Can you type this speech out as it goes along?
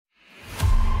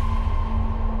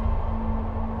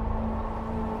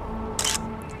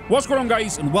What's going on,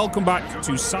 guys, and welcome back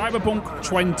to Cyberpunk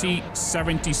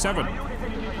 2077.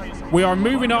 We are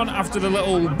moving on after the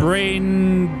little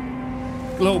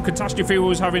catastrophe we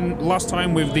was having last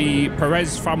time with the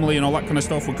Perez family and all that kind of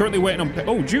stuff. We're currently waiting on...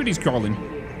 Oh, Judy's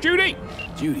calling. Judy!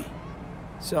 Judy,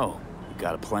 so, you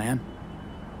got a plan?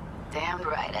 Damn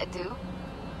right I do.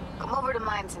 Come over to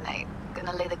mine tonight.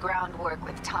 Gonna lay the groundwork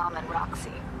with Tom and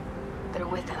Roxy. They're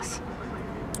with us.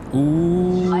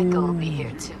 Ooh. Michael will be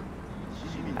here too.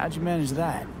 How'd you manage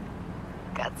that?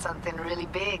 Got something really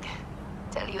big.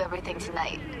 Tell you everything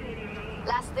tonight.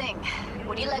 Last thing,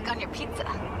 what do you like on your pizza?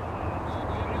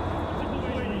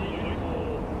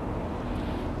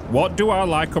 What do I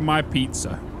like on my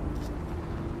pizza?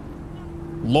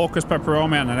 Locust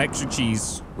pepperoni and an extra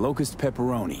cheese. Locust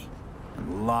pepperoni.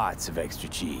 And lots of extra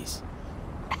cheese.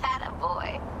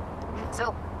 Attaboy.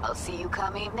 So, I'll see you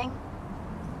come evening?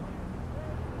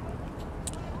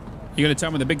 You gonna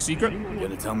tell me the big secret? You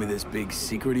gonna tell me this big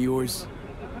secret of yours?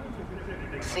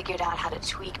 Figured out how to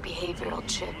tweak behavioral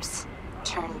chips.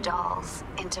 Turn dolls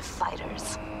into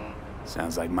fighters.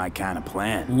 Sounds like my kind of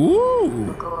plan. Ooh.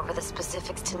 We'll go over the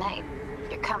specifics tonight.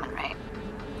 You're coming, right?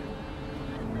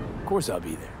 Of course I'll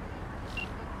be there.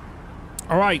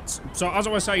 All right. So as I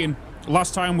was saying,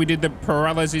 last time we did the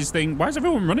paralysis thing. Why is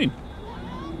everyone running?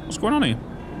 What's going on here?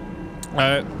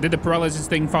 Did the paralysis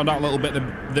thing, found out a little bit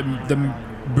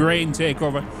the brain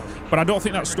takeover, but I don't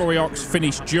think that story arc's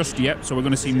finished just yet, so we're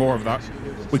going to see more of that.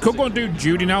 We could go and do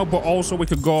Judy now, but also we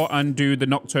could go and do the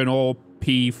Nocturnal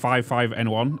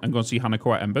P55N1 and go and see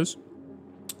Hanako at Embers.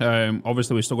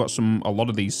 Obviously, we've still got a lot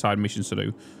of these side missions to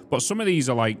do, but some of these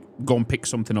are like go and pick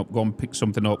something up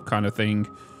kind of thing.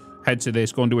 Head to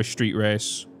this, go and do a street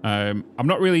race. I'm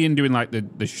not really in doing like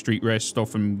the street race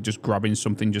stuff and just grabbing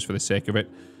something just for the sake of it.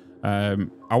 I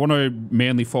want to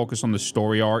mainly focus on the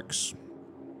story arcs.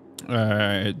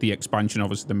 The expansion,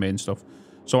 obviously the main stuff.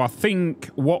 So I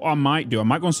think what I might do, I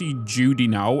might go and see Judy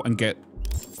now and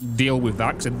deal with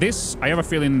that. So this, I have a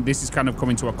feeling this is kind of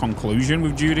coming to a conclusion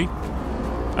with Judy.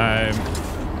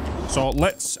 So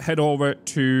let's head over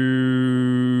to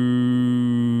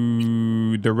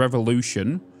the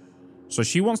Revolution. So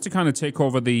she wants to kind of take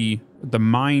over the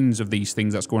minds of these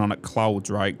things that's going on at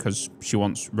Clouds, right? Because she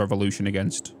wants Revolution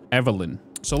against Evelyn.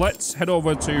 So let's head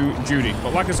over to Judy.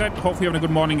 But like I said, hopefully you're having a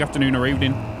good morning, afternoon, or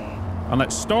evening. And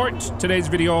let's start today's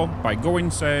video by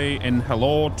saying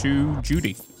hello to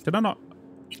Judy. Did I not?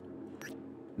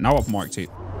 Now I've marked it.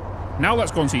 Now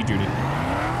let's go and see Judy.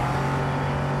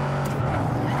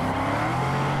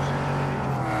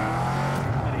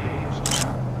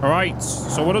 All right,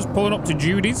 so we're just pulling up to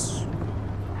Judy's.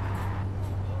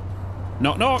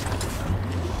 Knock, knock.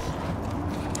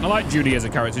 I like Judy as a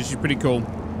character. She's pretty cool.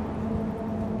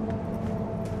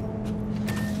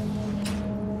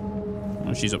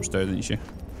 Oh, she's upstairs, isn't she?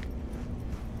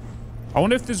 I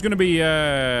wonder if there's going to be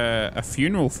a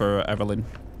funeral for Evelyn.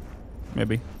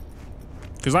 Maybe.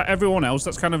 Because like everyone else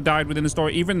that's kind of died within the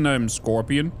story, even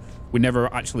Scorpion, we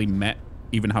never actually met,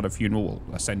 even had a funeral,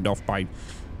 a send-off by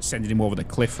sending him over the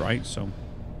cliff, right? So...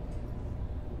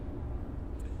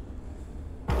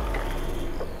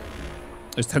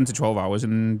 It's 10 to 12 hours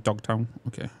in Dogtown.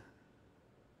 Okay.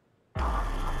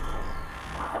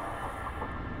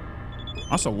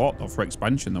 That's a lot, though, for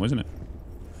expansion, though, isn't it?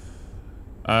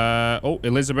 Oh,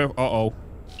 Elizabeth. Uh-oh.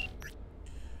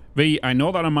 V, I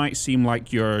know that I might seem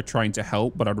like you're trying to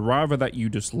help, but I'd rather that you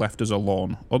just left us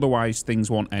alone. Otherwise, things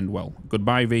won't end well.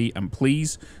 Goodbye, V, and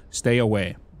please stay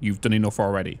away. You've done enough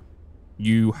already.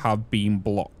 You have been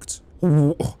blocked.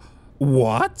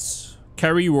 What?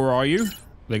 Kerry, where are you?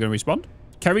 Are they going to respond?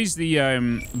 Kerry's the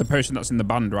person that's in the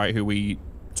band, right? Who we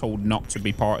told not to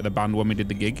be part of the band when we did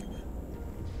the gig.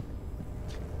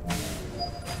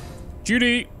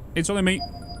 Judy, it's only me.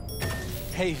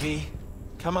 Hey, V.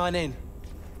 Come on in.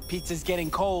 Pizza's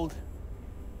getting cold.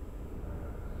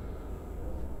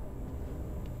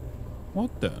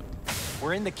 What the?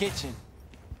 We're in the kitchen.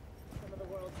 Some of the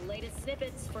world's latest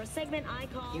snippets for a segment I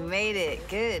call... You made it.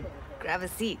 Good. Grab a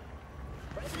seat.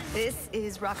 This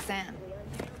is Roxanne.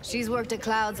 She's worked at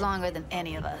Clouds longer than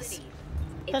any of us.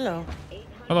 Hello.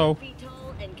 Hello.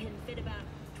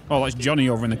 Oh, that's Johnny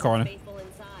over in the corner.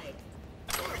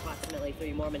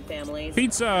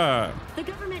 Pizza! The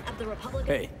government of the Republic.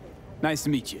 Hey, nice to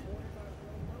meet you.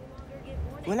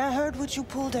 When I heard what you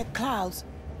pulled at Clouds,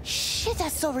 shit, I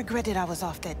so regretted I was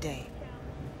off that day.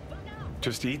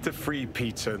 Just eat the free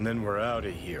pizza and then we're out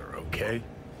of here, okay?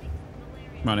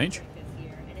 Manage.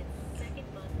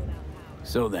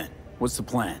 So then, what's the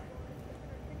plan?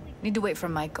 Need to wait for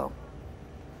Michael.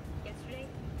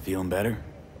 Feeling better?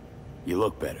 You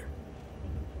look better.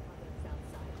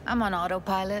 I'm on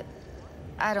autopilot.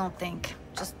 I don't think.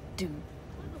 Just do.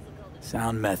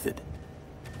 Sound method.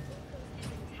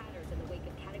 Tatters in the wake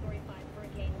of Category 5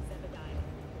 Hurricane Zebediah.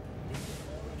 This is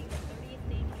already the 30th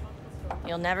named tropical storm.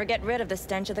 You'll never get rid of the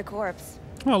stench of the corpse.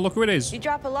 Oh, look who it is. You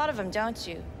drop a lot of them, don't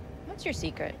you? What's your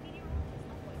secret?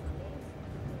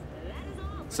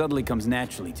 Suddenly comes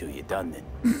naturally to you, doesn't it?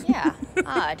 Yeah,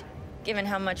 odd, given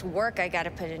how much work I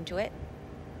gotta put into it.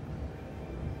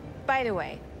 By the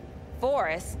way,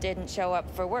 Forrest didn't show up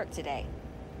for work today.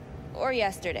 Or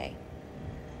yesterday.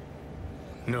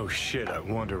 No shit, I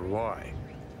wonder why.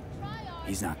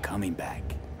 He's not coming back.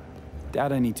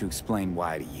 Doubt I need to explain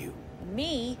why to you.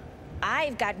 Me?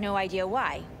 I've got no idea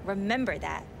why. Remember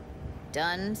that.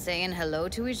 Done saying hello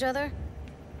to each other?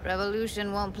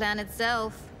 Revolution won't plan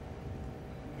itself.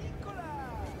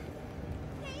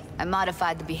 I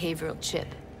modified the behavioral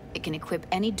chip. It can equip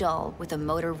any doll with a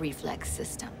motor reflex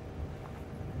system.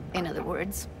 In other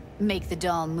words, make the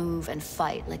doll move and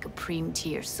fight like a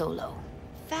Prem-tier solo.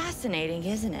 Fascinating,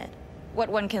 isn't it? What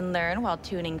one can learn while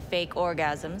tuning fake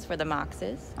orgasms for the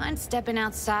Moxes. Mind stepping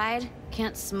outside?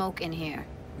 Can't smoke in here.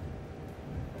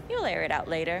 You'll air it out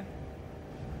later.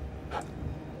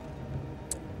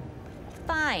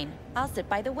 Fine, I'll sit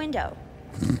by the window.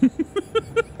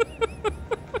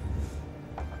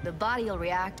 The body will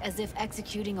react as if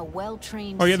executing a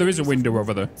well-trained... Oh yeah, there is a series of window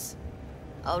over there. movements.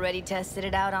 Already tested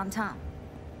it out on Tom.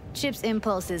 Chip's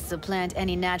impulses supplant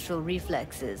any natural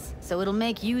reflexes, so it'll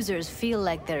make users feel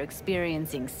like they're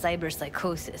experiencing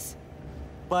cyberpsychosis.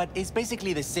 But it's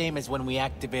basically the same as when we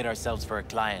activate ourselves for a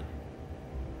client.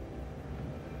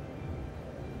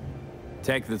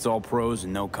 Tech that's all pros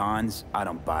and no cons, I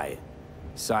don't buy it.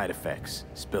 Side effects,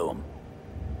 spill them.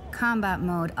 Combat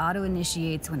mode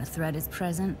auto-initiates when a threat is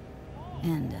present,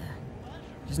 and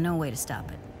there's no way to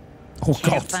stop it. Oh,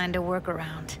 Can't God. find a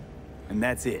workaround. And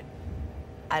that's it.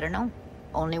 I don't know.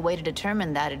 Only way to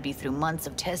determine that'd be through months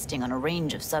of testing on a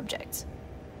range of subjects.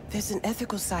 There's an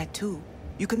ethical side, too.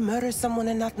 You could murder someone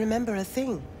and not remember a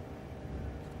thing.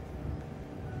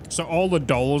 So all the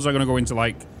dolls are going to go into,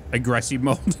 like, aggressive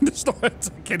mode and start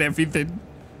attacking everything.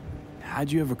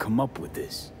 How'd you ever come up with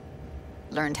this?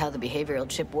 Learned how the behavioral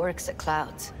chip works at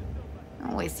Clouds.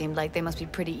 Always seemed like they must be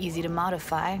pretty easy to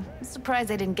modify. I'm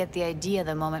surprised I didn't get the idea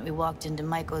the moment we walked into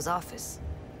Maiko's office.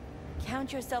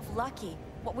 Count yourself lucky.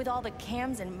 What with all the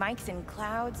cams and mics and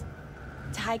clouds?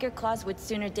 Tiger Claws would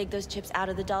sooner dig those chips out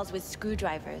of the dolls with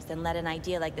screwdrivers than let an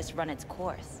idea like this run its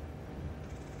course.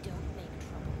 Don't make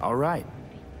trouble. All right.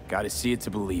 Gotta see it to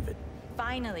believe it.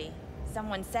 Finally,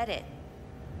 someone said it.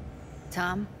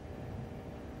 Tom?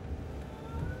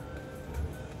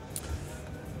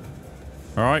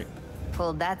 All right.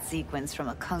 Pulled that sequence from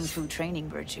a kung fu training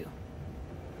virtue.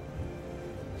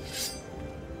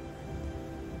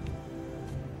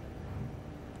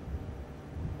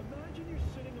 Imagine you're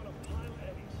sitting on a pile of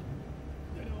eddies.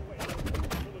 No, wait,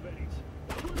 full of eddies.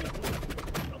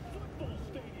 A football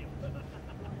stadium.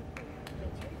 Now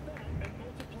take that and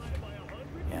multiply it by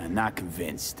 100. Yeah, not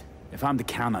convinced. If I'm to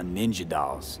count on ninja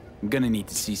dolls, I'm gonna need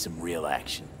to see some real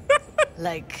action.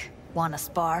 Like, wanna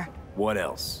spar? What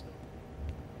else?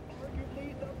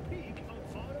 Arguably the peak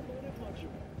of automotive luxury.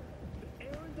 The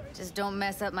errand Just don't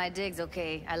mess up my digs,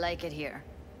 okay? I like it here.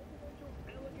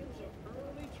 elegance of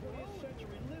early 20th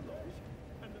century limos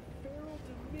and the feral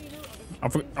demeanor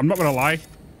of I'm not going to lie.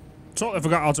 Totally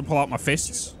forgot how to pull out my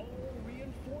fists. all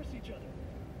reinforce each other.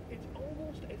 It's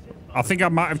almost as if I think I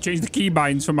might have changed the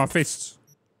keybinds for my fists.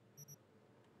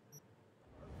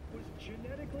 was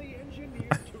genetically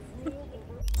engineered to rule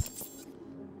over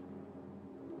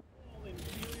all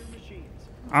inferior machines.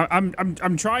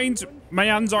 I'm trying to... My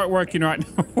hands aren't working right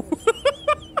now.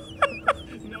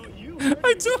 No, you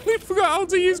I totally forgot how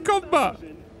to use combat.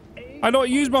 I don't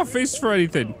use my fists for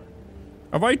anything.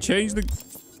 Have I changed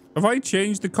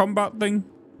the combat thing?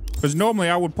 Because normally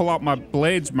I would pull out my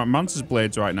blades, my Mantis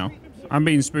blades right now. I'm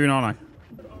being spoon, aren't I?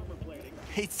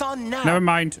 It's on now. Never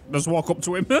mind. Let's walk up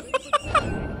to him.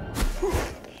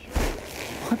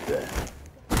 What the?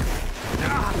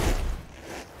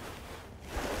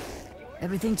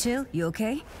 Everything chill? You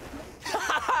okay?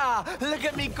 Look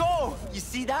at me go! You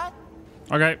see that?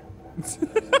 Okay.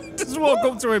 Just walk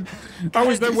up to him. I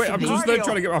was there. Wait, I'm just there cardio.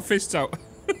 trying to get my fists out.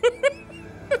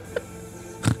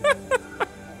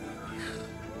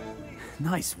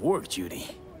 Nice work, Judy.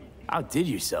 Outdid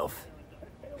yourself.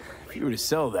 If you were to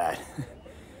sell that,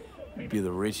 you'd be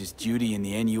the richest Judy in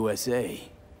the NUSA.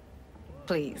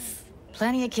 Please.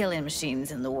 Plenty of killing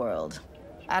machines in the world.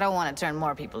 I don't want to turn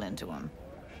more people into them.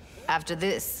 After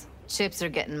this, chips are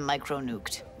getting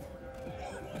micro-nuked.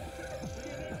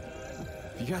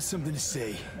 If you got something to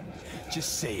say,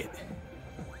 just say it.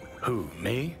 Who,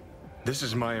 me? This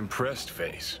is my impressed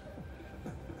face.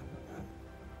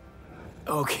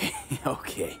 Okay,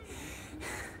 okay.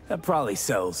 That probably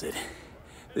settles it.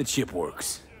 The chip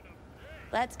works.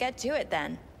 Let's get to it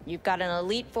then. You've got an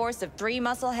elite force of 3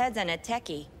 muscleheads and a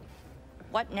techie.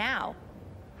 What now?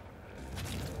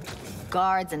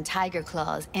 Guards and tiger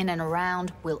claws in and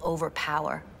around will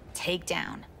overpower. Take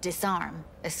down, disarm,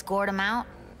 escort them out.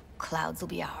 Clouds will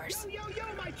be ours. Yo,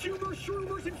 my tumors,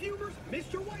 shroomers, and fumers,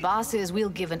 Mr. White. Bosses, we'll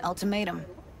give an ultimatum.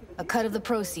 A cut of the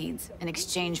proceeds in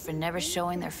exchange for never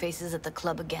showing their faces at the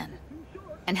club again.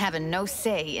 And having no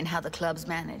say in how the club's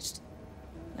managed.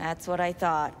 That's what I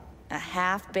thought. A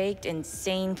half-baked,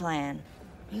 insane plan.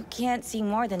 You can't see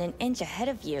more than an inch ahead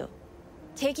of you.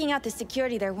 Taking out the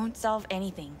security there won't solve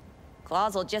anything.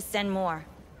 Claws will just send more.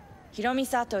 Hiromi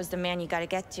Sato's the man you gotta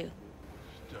get to.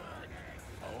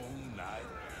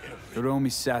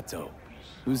 Hiromi Sato.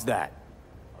 Who's that?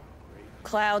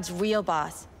 Cloud's real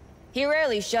boss. He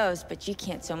rarely shows, but you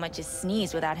can't so much as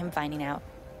sneeze without him finding out.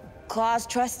 Claws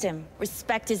trust him,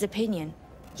 respect his opinion.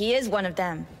 He is one of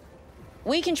them.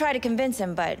 We can try to convince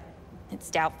him, but it's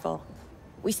doubtful.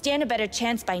 We stand a better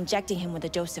chance by injecting him with a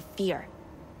dose of fear.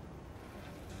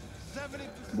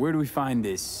 Where do we find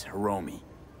this Hiromi?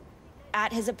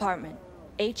 At his apartment,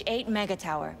 H8 Mega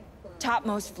Tower,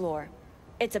 topmost floor.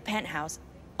 It's a penthouse,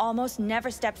 almost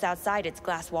never steps outside its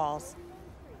glass walls.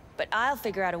 But I'll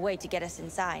figure out a way to get us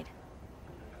inside.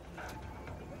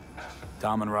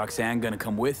 Tom and Roxanne gonna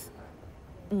come with?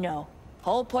 No.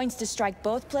 Whole point's to strike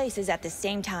both places at the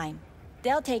same time.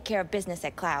 They'll take care of business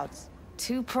at Clouds.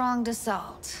 Two-pronged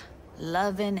assault.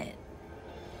 Loving it.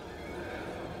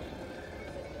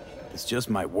 This just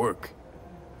might work.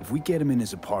 If we get him in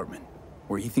his apartment,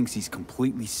 where he thinks he's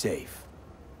completely safe,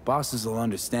 bosses will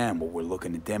understand what we're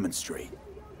looking to demonstrate.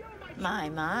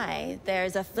 My,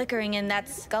 there's a flickering in that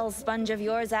skull sponge of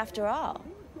yours after all.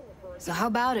 So how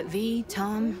about it, V,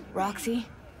 Tom, Roxy?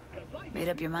 Made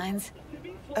up your minds?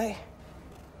 I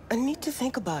need to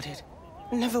think about it.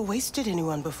 Never wasted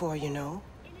anyone before, you know.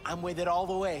 I'm with it all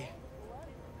the way.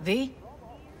 V?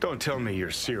 Don't tell me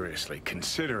you're seriously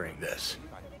considering this.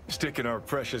 Sticking our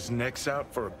precious necks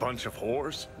out for a bunch of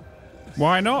whores?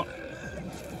 Why not?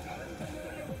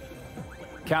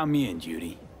 Count me in,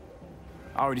 Judy.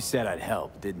 I already said I'd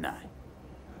help, didn't I?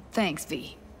 Thanks,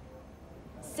 V.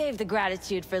 Save the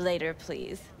gratitude for later,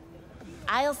 please.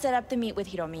 I'll set up the meet with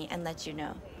Hiromi and let you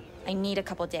know. I need a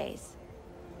couple days.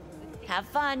 Have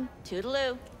fun.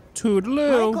 Toodaloo.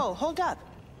 Toodaloo. Michael, hold up.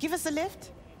 Give us a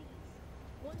lift.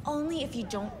 Only if you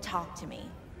don't talk to me.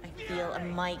 I feel a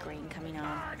migraine coming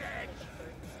on.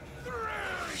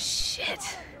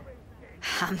 Shit.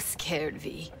 I'm scared,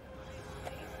 V.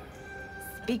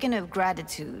 Speaking of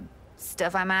gratitude,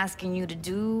 stuff I'm asking you to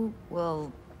do,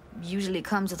 well, usually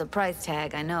comes with a price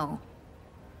tag, I know.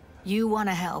 You want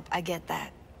to help, I get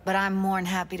that. But I'm more than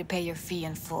happy to pay your fee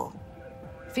in full.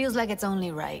 Feels like it's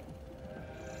only right.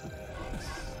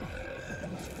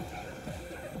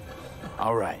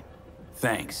 All right.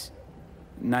 Thanks.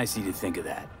 Nice of you to think of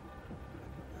that.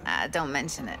 Don't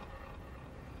mention it.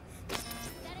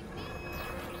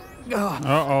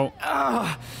 Uh-oh.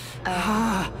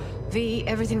 V,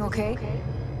 everything okay?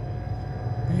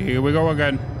 Here we go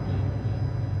again.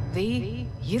 V,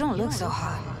 you don't look so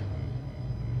hot.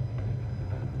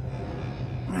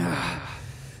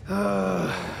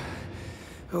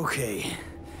 Okay.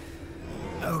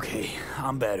 Okay,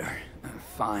 I'm better.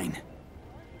 Fine.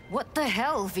 What the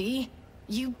hell, V?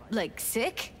 You, like,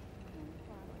 sick?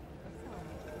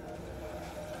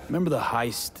 Remember the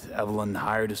heist Evelyn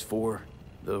hired us for?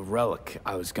 The relic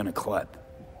I was gonna klep.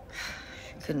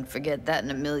 Couldn't forget that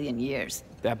in a million years.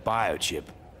 That biochip.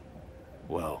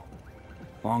 Well,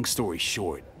 long story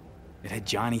short, it had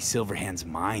Johnny Silverhand's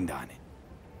mind on it.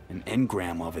 An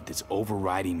engram of it that's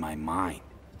overriding my mind.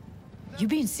 You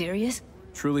being serious?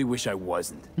 Truly wish I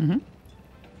wasn't.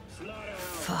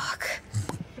 Fuck.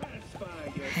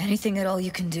 Anything at all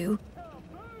you can do?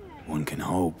 One can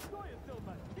hope.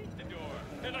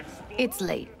 It's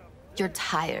late. You're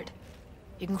tired.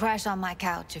 You can crash on my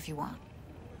couch if you want.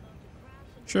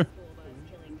 Sure.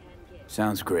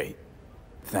 Sounds great.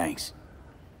 Thanks.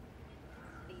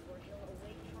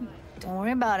 Don't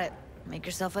worry about it. Make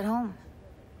yourself at home.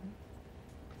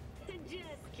 Just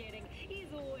kidding.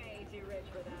 He's way too rich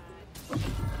for that.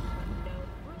 No,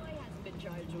 Roy hasn't been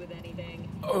charged with anything.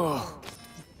 Ugh.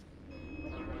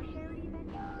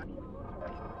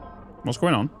 What's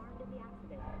going on?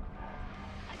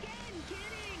 Again,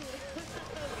 kidding.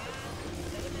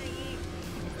 So naive.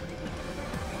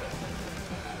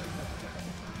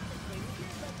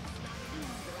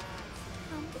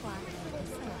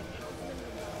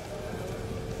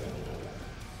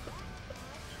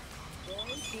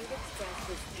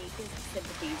 deepest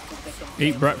sympathies for the victims.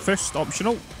 Eat breakfast,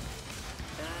 optional.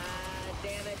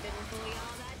 Damn it, didn't fool you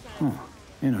all that time. Huh,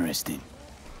 interesting.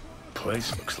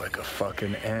 Place looks like a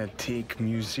fucking antique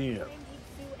museum.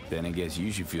 Then I guess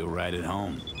you should feel right at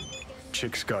home.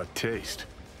 Chick's got taste.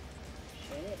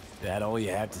 That all you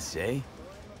have to say?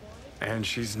 And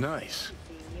she's nice.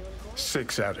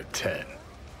 6 out of 10.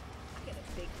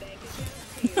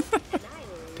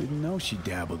 Didn't know she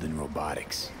dabbled in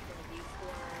robotics.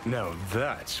 Now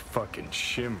that's fucking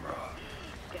Shimra.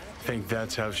 Think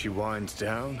that's how she winds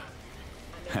down?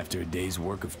 After a day's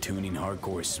work of tuning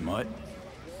hardcore smut?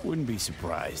 Wouldn't be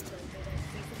surprised.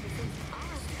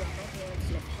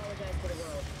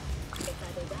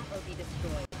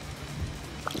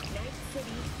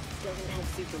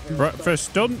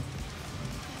 Breakfast done.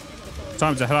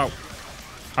 Time to head out.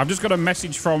 I've just got a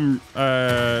message from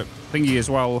Thingy as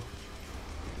well.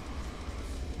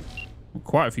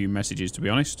 Quite a few messages, to be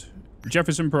honest.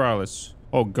 Jefferson Perales.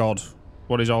 Oh God,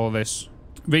 what is all of this?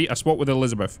 V, I spoke with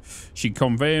Elizabeth. She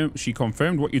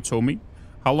confirmed what you told me.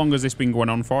 How long has this been going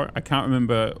on for? I can't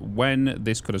remember when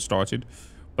this could have started,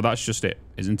 but that's just it,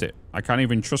 isn't it? I can't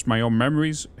even trust my own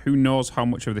memories. Who knows how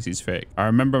much of this is fake? I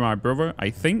remember my brother,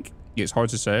 I think. It's hard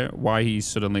to say why he's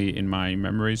suddenly in my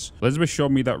memories. Elizabeth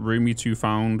showed me that room you two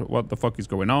found. What the fuck is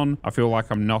going on? I feel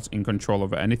like I'm not in control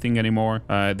of anything anymore.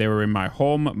 They were in my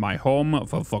home,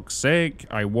 for fuck's sake.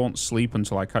 I won't sleep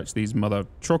until I catch these mother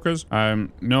truckers.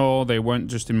 No, they weren't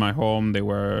just in my home. They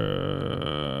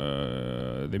were,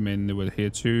 they were here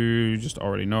too. Just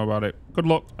already know about it. Good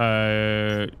luck.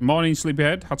 Morning,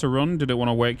 sleepyhead. Had to run. Didn't want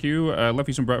to wake you. Left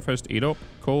you some breakfast. Eat up.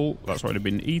 Cool. That's already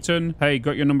been eaten. Hey,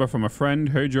 got your number from a friend.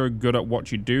 Heard you're good at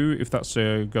what you do. If that's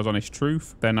God's honest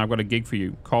truth, then I've got a gig for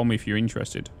you. Call me if you're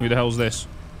interested. Who the hell's this?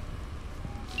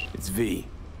 It's V.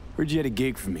 Heard you had a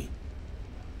gig for me.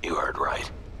 You heard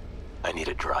right. I need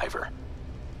a driver.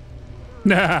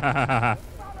 Mm-hmm.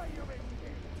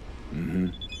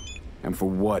 And for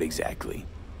what exactly?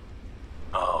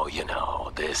 Oh, you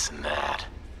know, this and that.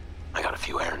 I got a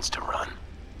few errands to run.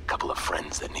 Couple of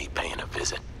friends that need paying a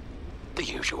visit. The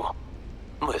usual.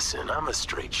 Listen, I'm a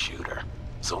straight shooter,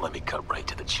 so let me cut right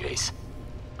to the chase.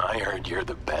 I heard you're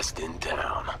the best in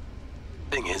town.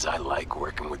 Thing is, I like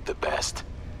working with the best.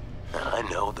 And I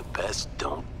know the best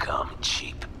don't come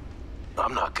cheap.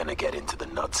 I'm not gonna get into the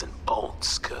nuts and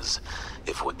bolts, cause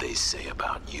if what they say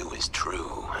about you is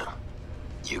true,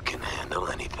 you can handle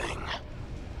anything.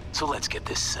 So let's get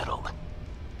this settled.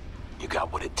 You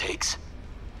got what it takes?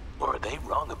 Or are they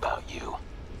wrong about you?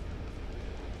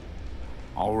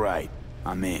 All right,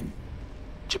 I'm in.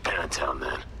 Japantown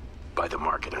then. By the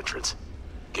market entrance.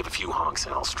 Give a few honks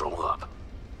and I'll stroll up.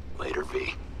 Later,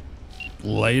 V.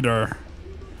 Later.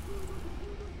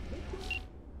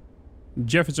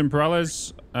 Jefferson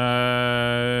Perales.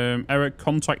 Eric,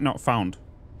 contact not found.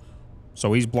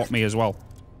 So he's blocked me as well.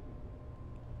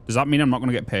 Does that mean I'm not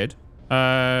going to get paid?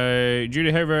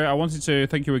 Judy Haver, I wanted to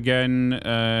thank you again,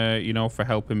 you know, for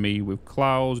helping me with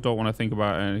clouds. Don't want to think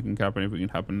about anything happening if it can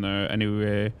happen there.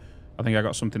 Anyway, I think I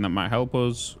got something that might help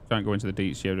us. Can't go into the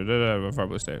deets here.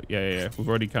 Yeah. We've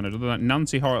already kind of done that.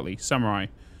 Nancy Hartley, Samurai.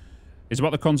 It's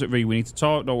about the concert, V. We need to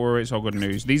talk. Don't worry, it's all good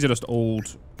news. These are just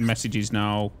old messages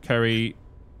now. Kerry,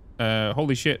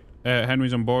 holy shit.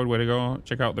 Henry's on board. Way to go.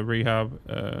 Check out the rehab.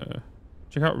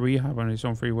 Check out rehab on his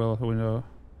own free will. Window.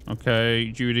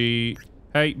 Okay, Judy.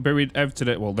 Hey, buried Ev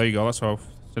today. Well, there you go. That's how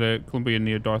today. Columbia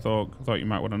near Darthorpe. I thought you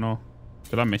might want to know.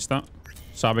 Did I miss that?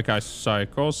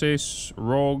 Psychosis,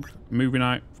 Rogue, movie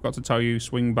night. Forgot to tell you.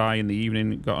 Swing by in the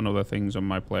evening. Got other things on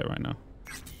my plate right now.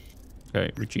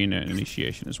 Okay, Regina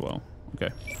initiation as well. Okay,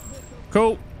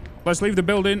 cool. Let's leave the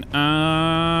building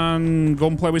and go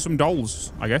and play with some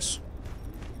dolls, I guess.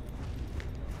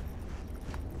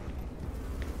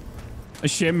 A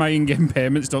shame my in-game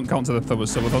payments don't count to the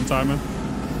subathon timer.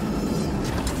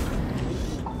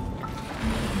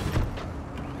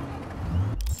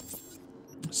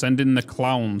 Send in the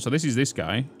clown. So this is this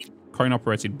guy.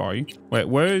 Coin-operated boy. Wait,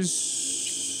 where's...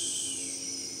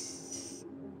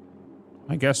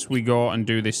 I guess we go and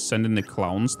do this send in the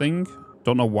clowns thing.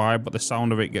 Don't know why, but the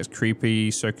sound of it gets creepy.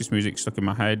 Circus music stuck in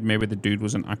my head. Maybe the dude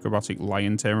was an acrobatic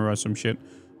lion tamer or some shit.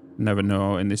 Never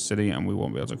know in this city, and we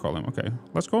won't be able to call him. Okay,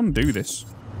 let's go and do this.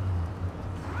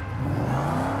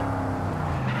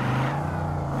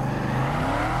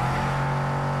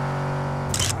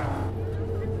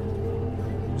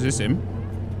 Is this him?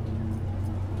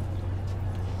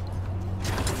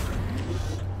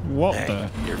 What the?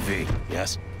 You're V,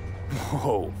 yes?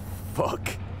 Oh,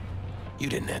 fuck. You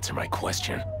didn't answer my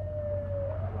question.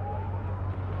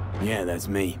 Yeah, that's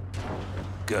me.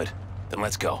 Good. Then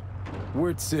let's go.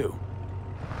 Where'd Sue?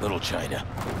 Little China.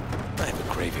 I have a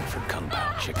craving for kung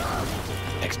pao chicken.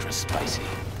 Extra spicy.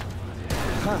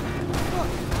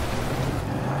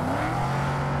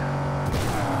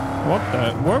 What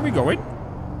the? Where are we going?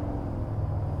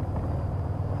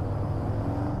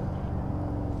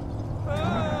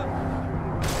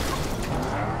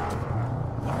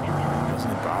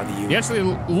 Doesn't it bother you? He actually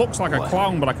looks like a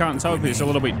clown, but I can't tell if it's a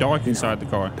little bit dark inside the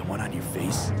car. The one on your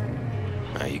face?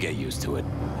 You get used to it.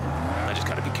 I just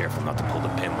gotta be careful not to pull the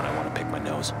pin when I want to pick my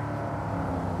nose.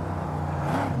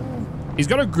 He's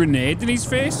got a grenade in his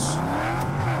face.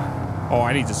 Oh,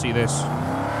 I need to see this.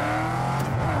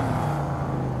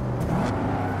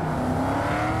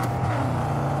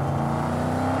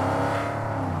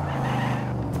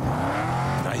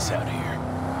 Nice out here.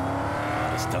 A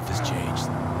lot of stuff has changed.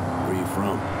 Where are you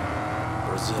from?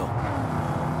 Brazil.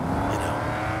 You know,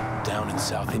 down in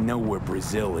South. I know where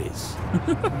Brazil is.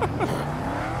 You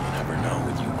never know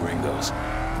with you gringos.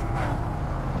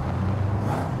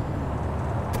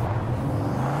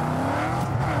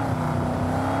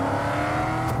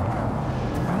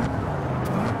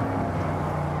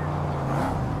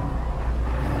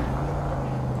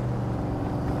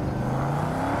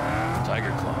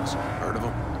 Tiger claws. Heard of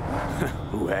them?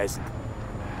 Who hasn't?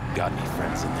 Got any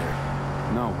friends in there?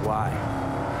 No, why?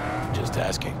 Just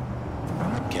asking.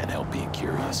 Can't help being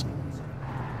curious.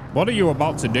 What are you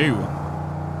about to do?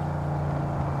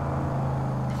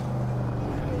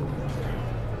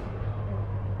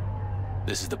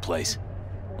 This is the place.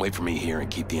 Wait for me here and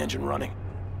keep the engine running.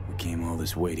 We came all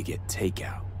this way to get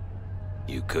takeout.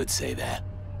 You could say that.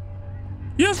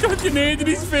 He has got a grenade in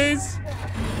his face.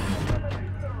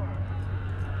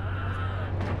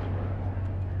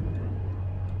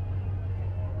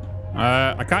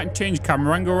 I can't change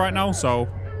camera angle right now, so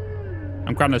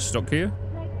I'm kind of stuck here.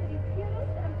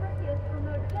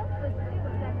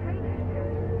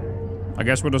 I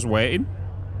guess we're just waiting.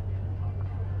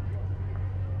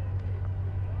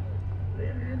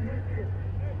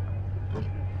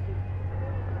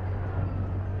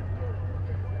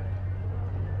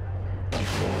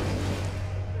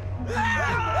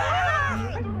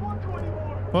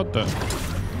 What the?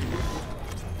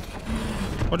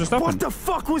 What just happened? What the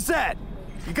fuck was that?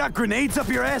 You got grenades up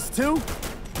your ass too?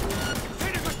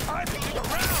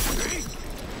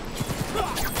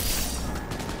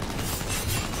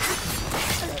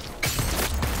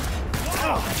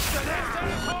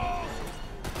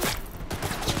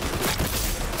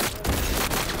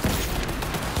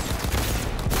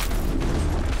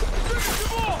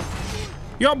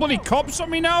 You got bloody cops on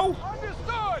me now?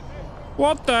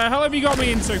 What the hell have you got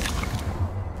me into?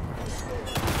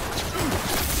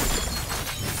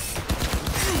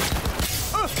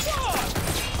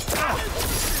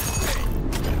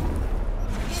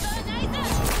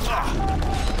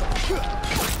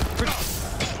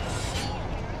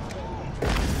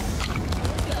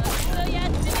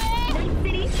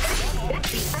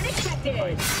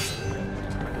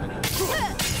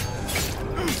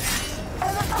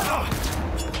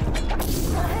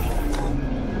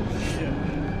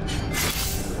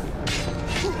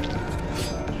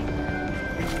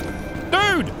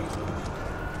 Dude!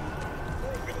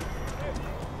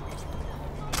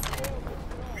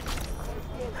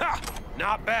 Ha!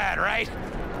 Not bad, right?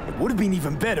 It would have been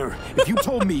even better if you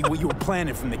told me what you were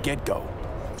planning from the get-go.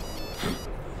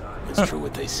 It's true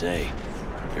what they say.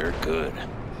 You're good.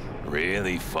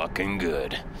 Really fucking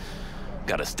good.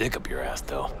 Got a stick up your ass,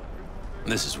 though.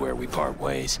 This is where we part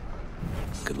ways.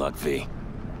 Good luck, V.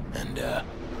 And,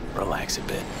 relax a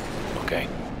bit, okay?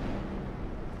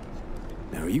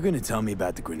 Now, are you gonna tell me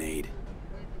about the grenade?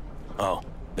 Oh,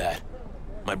 that.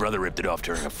 My brother ripped it off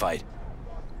during a fight.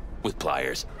 With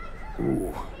pliers.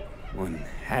 Ooh, one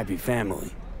happy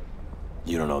family.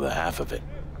 You don't know the half of it.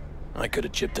 I could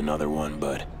have chipped another one,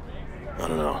 but... I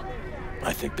don't know.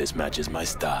 I think this matches my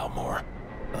style more.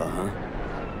 Uh-huh.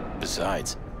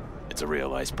 Besides, it's a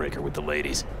real icebreaker with the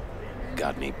ladies.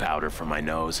 Got any powder for my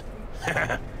nose?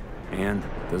 And?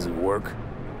 Does it work?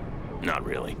 Not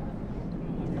really.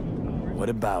 What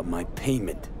about my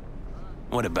payment?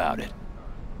 What about it?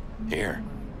 Here,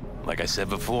 like I said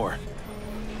before,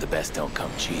 the best don't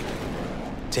come cheap.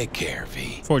 Take care,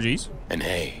 V. 4Gs. And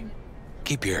hey,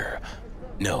 keep your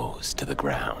nose to the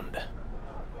ground.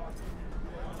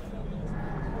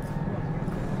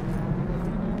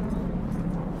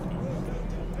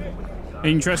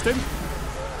 Interested?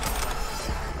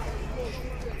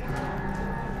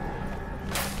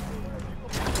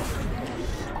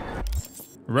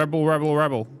 Rebel, rebel,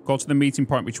 rebel. Go to the meeting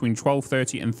point between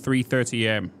 12:30 and 3:30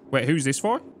 a.m. Wait, who's this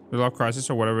for? The Love Crisis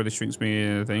or whatever. This shrinks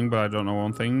me thing, but I don't know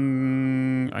one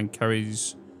thing. And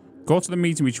carries Go to the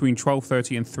meeting between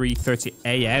 12:30 and 3:30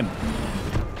 a.m.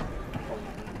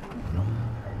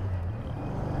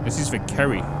 This is for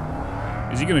Kerry.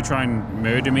 Is he going to try and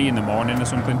murder me in the morning or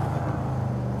something?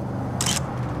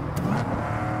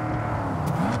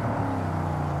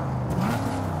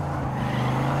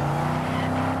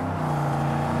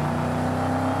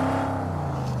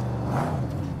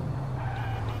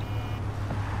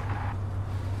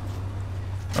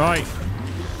 Right.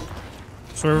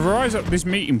 So we've arrived at this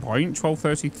meeting point,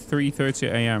 12:30 to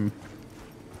 3:30 a.m.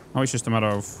 Now it's just a matter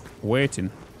of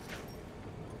waiting.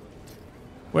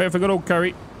 Wait for good old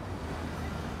Kerry.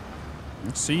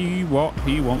 Let's see what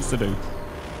he wants to do.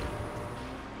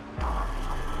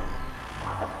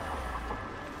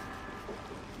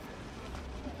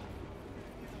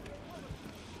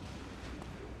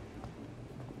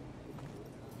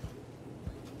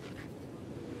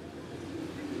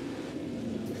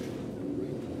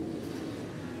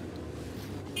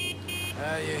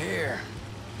 You're here.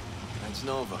 That's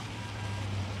Nova.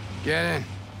 Get in.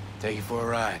 Take you for a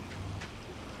ride.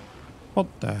 What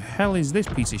the hell is this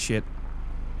piece of shit?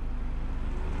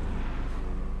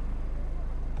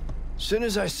 Soon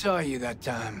as I saw you that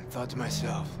time, thought to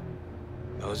myself,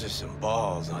 those are some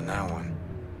balls on that one.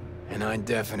 And I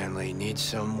definitely need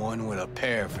someone with a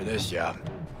pair for this job.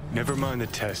 Never mind the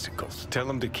testicles. Tell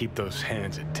him to keep those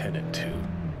hands attended to.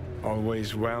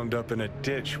 Always wound up in a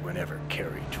ditch whenever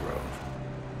Kerry drove.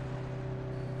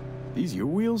 These your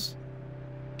wheels?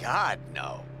 God,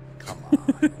 no. Come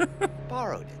on.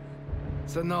 Borrowed it.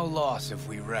 So no loss if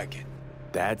we wreck it.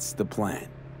 That's the plan.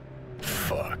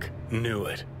 Fuck. Knew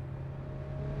it.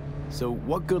 So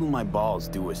what good will my balls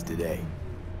do us today?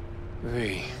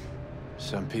 V,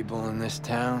 some people in this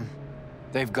town,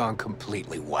 they've gone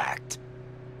completely whacked.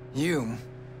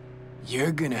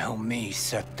 You're gonna help me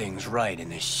set things right in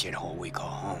this shithole we call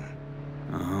home.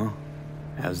 Uh-huh.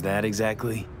 How's that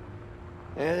exactly?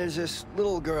 Yeah, there's this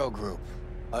little girl group.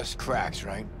 Us cracks,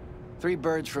 right? 3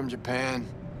 birds from Japan,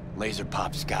 laser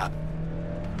pop scop.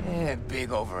 Yeah,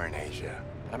 big over in Asia.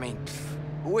 I mean,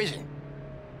 who isn't?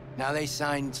 Now they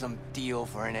signed some deal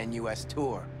for an NUS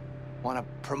tour. Want to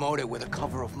promote it with a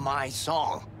cover of my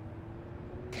song.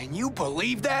 Can you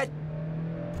believe that?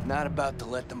 Not about to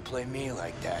let them play me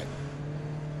like that.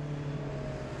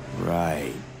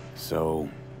 Right. So,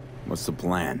 what's the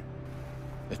plan?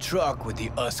 The truck with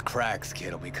the Us Cracks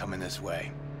kid will be coming this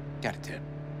way. Got a tip.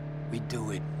 We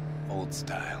do it old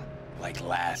style, like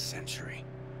last century.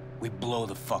 We blow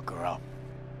the fucker up.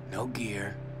 No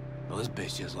gear. Those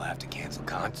bitches will have to cancel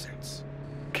concerts.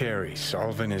 Kerry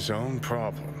solving his own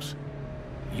problems.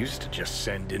 Used to just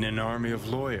send in an army of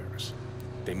lawyers.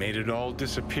 They made it all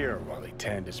disappear while he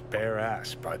tanned his bare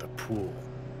ass by the pool.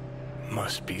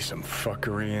 Must be some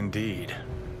fuckery indeed.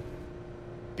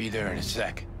 Be there in a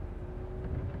sec.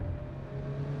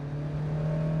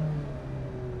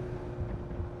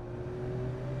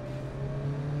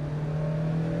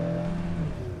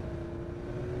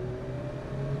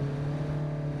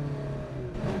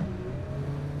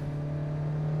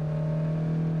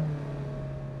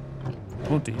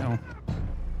 Bloody hell.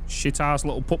 Shit-ass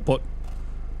little putt-putt.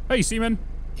 Hey, Seaman.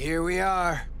 Here we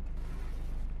are.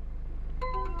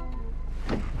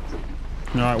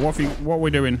 Alright, what are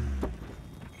we doing?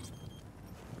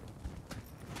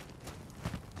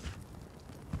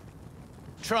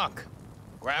 Trunk.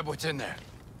 Grab what's in there.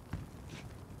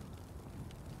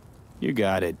 You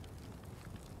got it.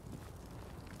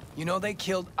 You know they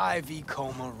killed Ivy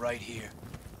Coma right here.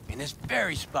 In this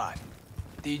very spot.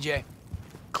 DJ,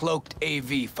 cloaked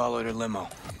AV followed her limo.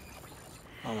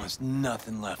 Almost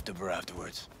nothing left of her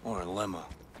afterwards. Or her limo.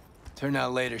 Turned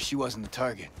out later she wasn't the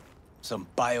target. Some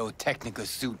Biotechnica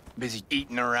suit busy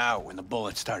eating her out when the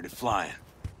bullets started flying.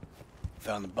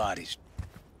 Found the bodies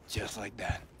just like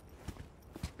that.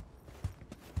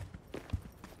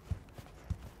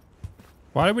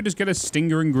 Why don't we just get a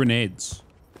stinger and grenades?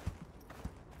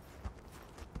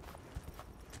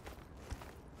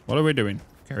 What are we doing,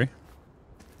 Kerry?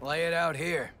 Lay it out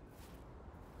here.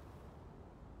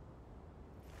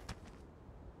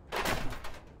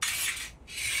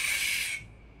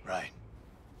 Right.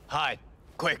 Hide.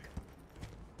 Quick.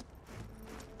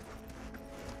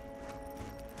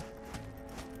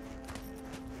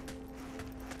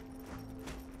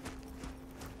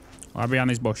 I'll be behind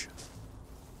this bush.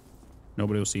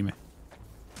 Nobody will see me.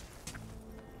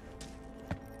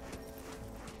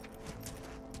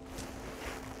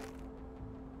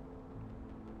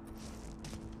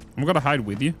 I'm gonna hide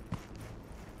with you.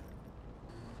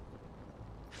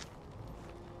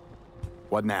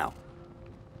 What now?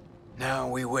 Now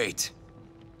we wait.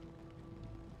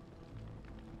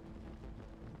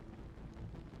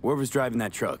 Whoever's driving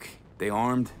that truck, They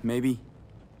armed, maybe?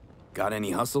 Got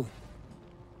any hustle?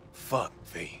 Fuck,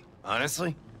 V.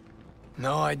 Honestly?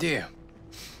 No idea.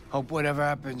 Hope whatever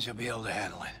happens, you'll be able to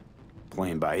handle it.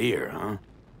 Playing by ear, huh?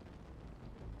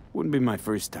 Wouldn't be my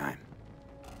first time.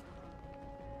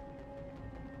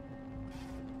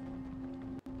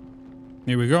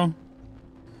 Here we go.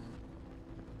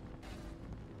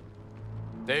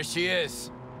 There she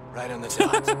is. Right on the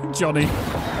dot. Johnny.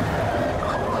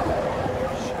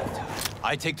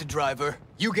 I take the driver.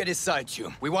 You get his side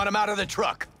tune. We want him out of the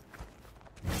truck.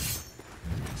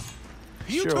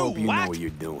 You sure hope you know what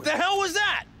you're doing. The hell was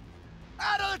that?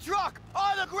 Out of the truck!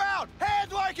 On the ground!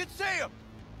 Hands where I can see him!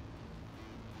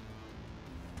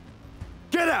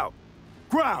 Get out!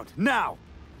 Ground, now!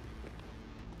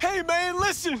 Hey, man,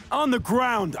 listen! On the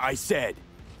ground, I said!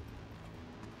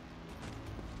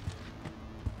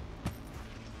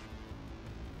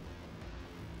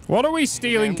 What are we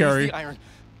stealing, Kerry?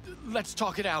 Let's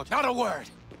talk it out. Not a word.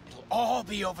 It'll all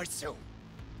be over soon.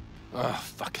 Oh,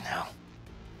 fucking hell.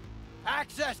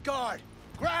 Access guard!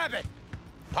 Grab it!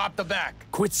 Pop the back.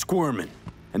 Quit squirming,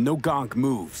 and no gonk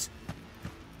moves.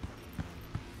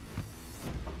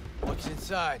 What's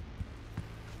inside?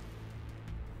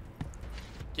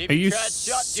 Keep Are you your chat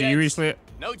shut, seriously? gents.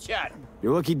 No chat.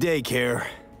 Your lucky day, Care.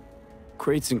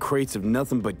 Crates and crates of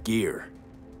nothing but gear.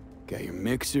 Got your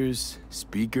mixers,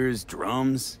 speakers,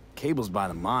 drums, cables by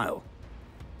the mile.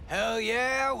 Hell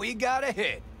yeah, we got a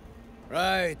hit.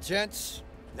 Right, gents.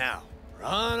 Now,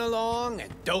 run along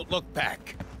and don't look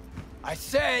back. I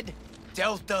said,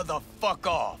 Delta the fuck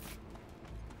off.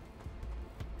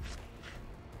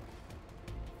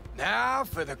 Now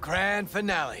for the grand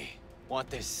finale. Want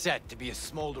this set to be a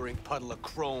smoldering puddle of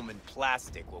chrome and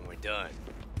plastic when we're done.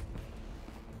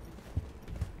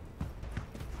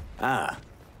 Ah,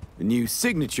 the new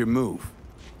signature move.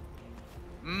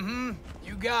 Mm-hmm,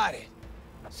 you got it.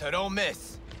 So don't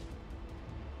miss.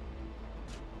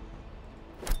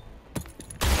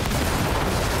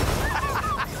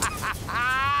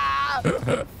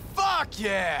 Fuck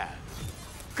yeah!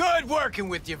 Good working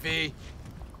with you, V.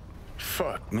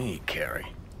 Fuck me, Carrie.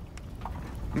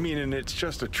 Meaning it's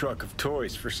just a truck of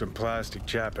toys for some plastic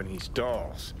Japanese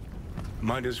dolls.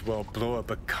 Might as well blow up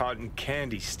a cotton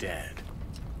candy stand.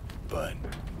 But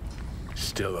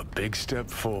still a big step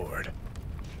forward.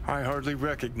 I hardly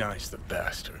recognize the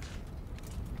bastard.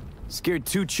 Scared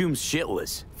two chooms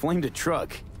shitless. Flamed a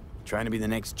truck. Trying to be the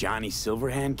next Johnny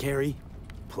Silverhand, Carrie?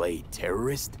 Play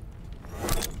terrorist?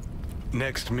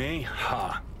 Next me?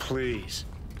 Ha, please.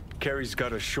 Carrie's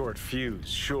got a short fuse,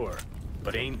 sure.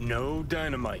 But ain't no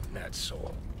dynamite in that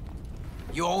soul.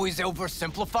 You always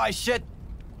oversimplify shit?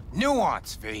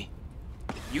 Nuance, V.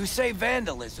 You say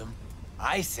vandalism,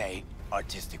 I say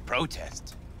artistic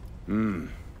protest. And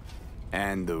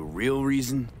the real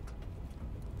reason?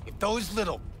 If those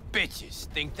little bitches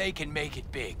think they can make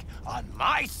it big on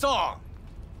my song,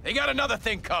 they got another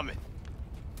thing coming.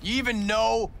 You even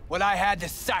know what I had to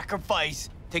sacrifice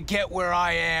to get where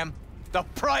I am? The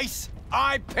price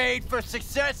I paid for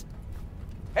success?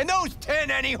 And those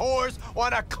 10 any whores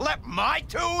wanna clip my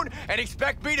tune and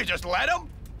expect me to just let them?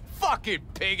 Fucking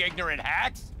pig ignorant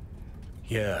hacks!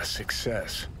 Yeah,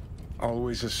 success.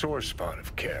 Always a sore spot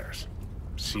of Cares.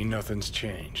 See, nothing's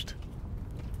changed.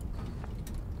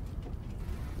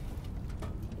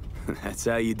 That's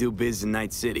how you do biz in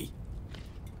Night City.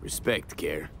 Respect,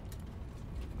 Care.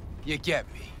 You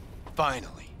get me.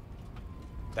 Finally.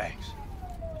 Thanks.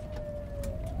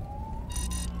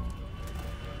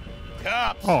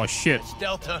 Cops! Oh, shit. It's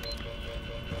Delta.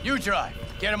 You drive.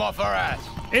 Get him off our ass.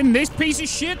 In this piece of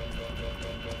shit?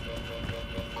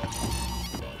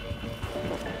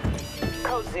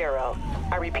 Code 0.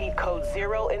 I repeat, code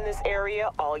 0 in this area.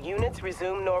 All units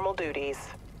resume normal duties.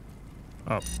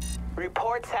 Oh.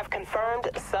 Reports have confirmed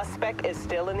suspect is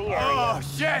still in the area. Oh,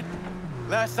 shit!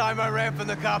 Last time I ran from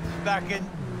the cops was back in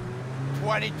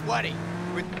 2020.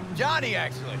 With Johnny,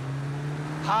 actually.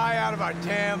 High out of our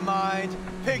damn mind.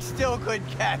 Pigs still couldn't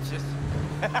catch us.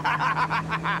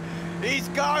 These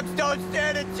cogs don't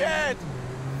stand a chance!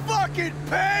 Fucking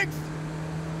pigs!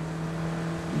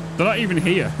 They're not even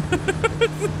here.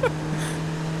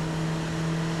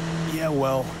 Yeah,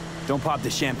 well, don't pop the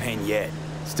champagne yet.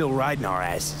 Still riding our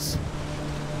asses.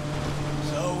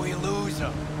 So we lose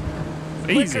them.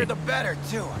 Easy. Quicker the better,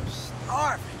 too. I'm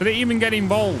starving. Did it even get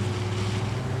involved?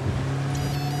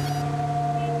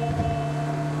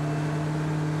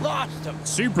 Lost them.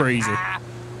 Super easy.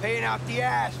 Paying out the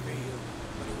ass for you.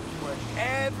 But it was worth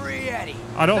every eddy.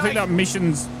 I don't think that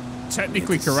mission's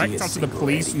technically correct after the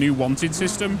police new wanted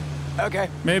system. Okay.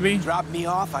 Maybe. Drop me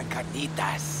off on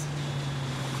Carnitas.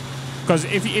 Because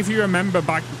if you remember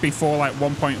back before like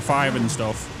 1.5 and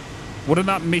stuff, wouldn't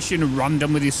that mission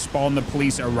randomly just spawn the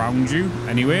police around you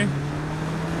anyway?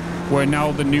 Where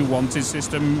now the new wanted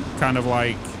system kind of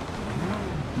like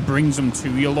brings them to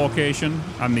your location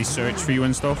and they search for you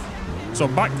and stuff. So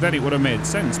back then it would have made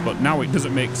sense, but now it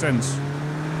doesn't make sense.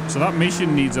 So that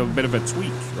mission needs a bit of a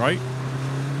tweak, right?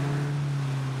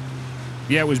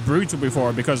 Yeah, it was brutal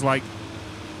before because like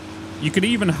you could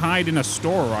even hide in a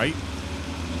store, right?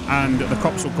 And the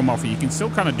cops will come off you. You can still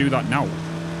kind of do that now.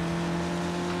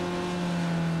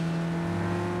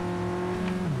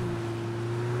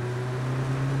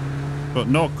 But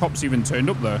no cops even turned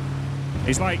up there.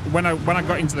 It's like when I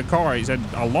got into the car, it said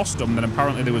I lost them, then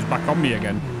apparently they was back on me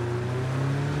again.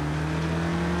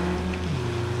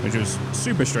 Which was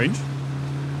super strange.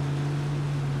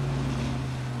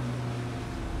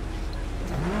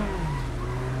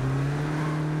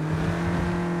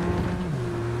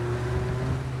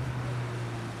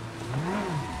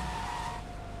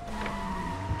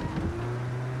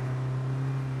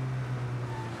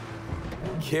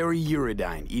 Carry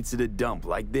Uridine eats at a dump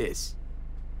like this.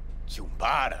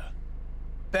 Chumbada.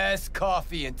 Best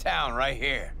coffee in town right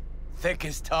here. Thick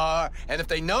as tar, and if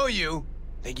they know you,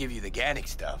 they give you the organic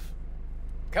stuff.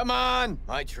 Come on,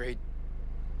 my treat.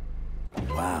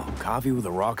 Wow, coffee with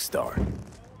a rock star.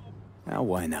 Now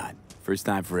why not? First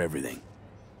time for everything.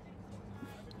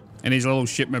 And his little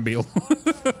shipmobile.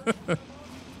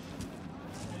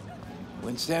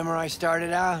 When Samurai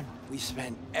started out, we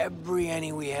spent every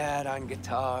penny we had on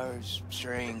guitars,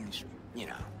 strings, you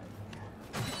know.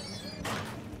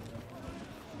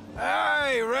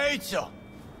 Hey, Rachel!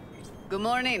 Good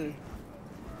morning.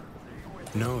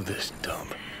 Know this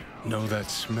dump. Know that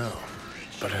smell.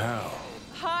 But how?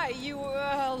 Hi, you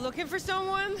looking for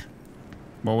someone?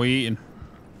 What are we eating?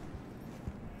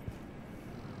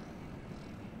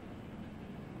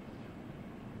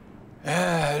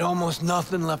 Had almost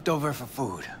nothing left over for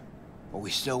food. But we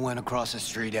still went across the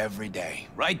street every day,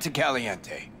 right to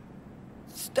Caliente.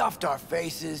 Stuffed our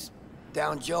faces,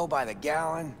 down Joe by the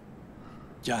gallon.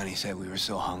 Johnny said we were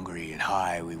so hungry and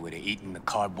high we would have eaten the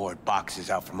cardboard boxes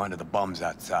out from under the bums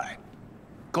outside.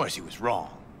 Of course, he was wrong.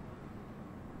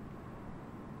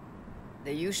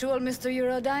 The usual, Mr.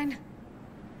 Uridine?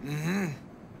 Mm-hmm.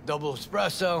 Double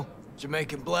espresso,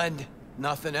 Jamaican blend,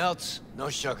 nothing else, no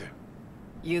sugar.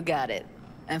 You got it.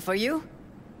 And for you?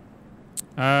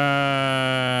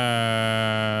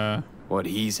 What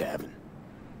he's having.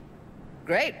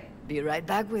 Great. Be right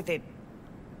back with it.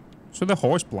 So the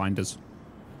horse blinders.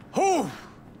 Whew!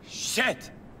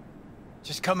 Shit!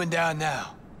 Just coming down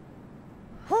now.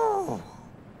 Whew!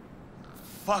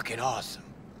 Fucking awesome.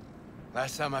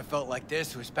 Last time I felt like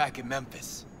this was back in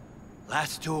Memphis.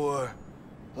 Last tour,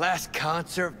 last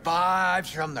concert,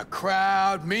 vibes from the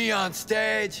crowd, me on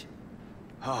stage.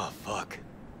 Oh, fuck.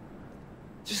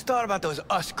 Just thought about those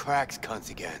us cracks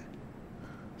cunts again.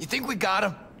 You think we got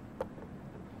them?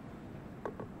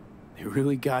 They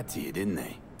really got to you, didn't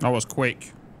they? That was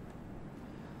quick.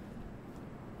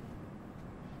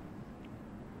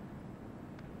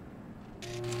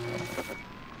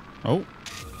 Oh.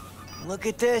 Look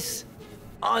at this.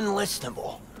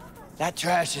 Unlistenable. That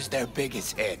trash is their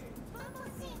biggest hit.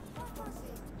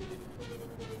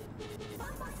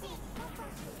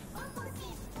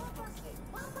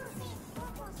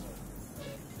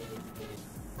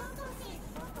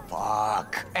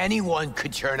 Fuck. Anyone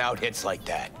could churn out hits like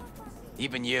that.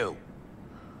 Even you.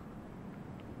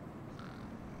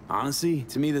 Honestly,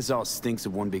 to me this all stinks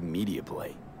of one big media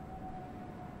play.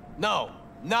 No,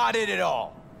 not it at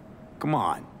all. Come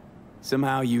on.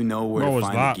 Somehow you know where What to was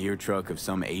find that? the gear truck of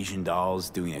some Asian dolls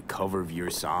doing a cover of your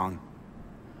song.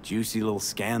 Juicy little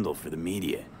scandal for the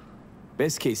media.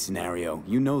 Best case scenario,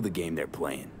 you know the game they're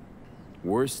playing.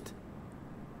 Worst,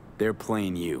 they're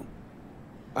playing you.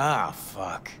 Ah,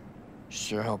 fuck.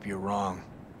 Sure hope you're wrong.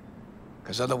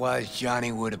 'Cause otherwise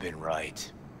Johnny would have been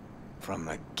right. From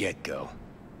the get-go.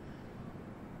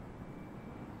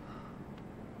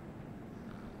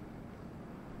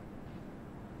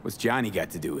 What's Johnny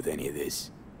got to do with any of this?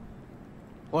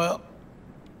 Well,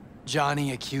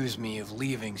 Johnny accused me of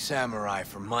leaving Samurai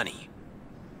for money.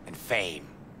 And fame.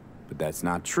 But that's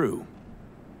not true.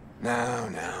 No,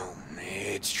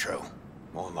 it's true.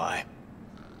 Won't lie.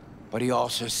 But he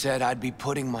also said I'd be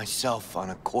putting myself on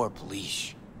a corp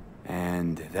leash.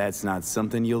 And that's not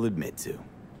something you'll admit to.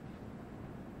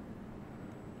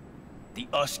 The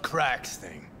us cracks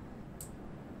thing.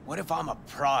 What if I'm a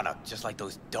product just like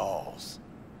those dolls?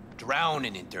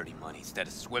 Drowning in dirty money instead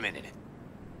of swimming in it.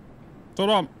 Hold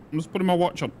on. I'm just putting my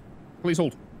watch on. Please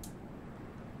hold.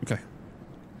 Okay.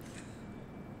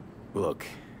 Look,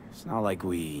 It's not like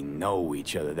we know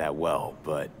each other that well,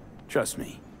 but trust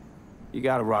me, you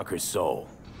got a rocker's soul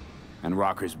and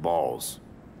rocker's balls.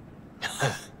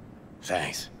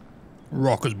 Thanks.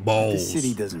 Rocker's balls. This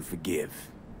city doesn't forgive.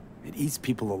 It eats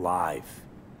people alive.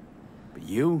 But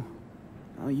you,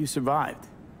 well, you survived.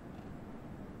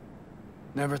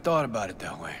 Never thought about it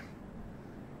that way.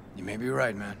 You may be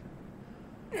right, man.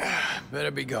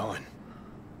 Better be going.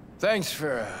 Thanks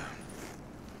for,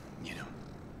 you know.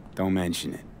 Don't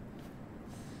mention it.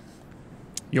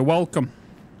 You're welcome.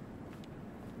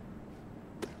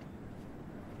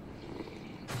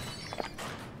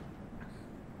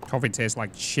 Coffee tastes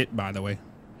like shit, by the way.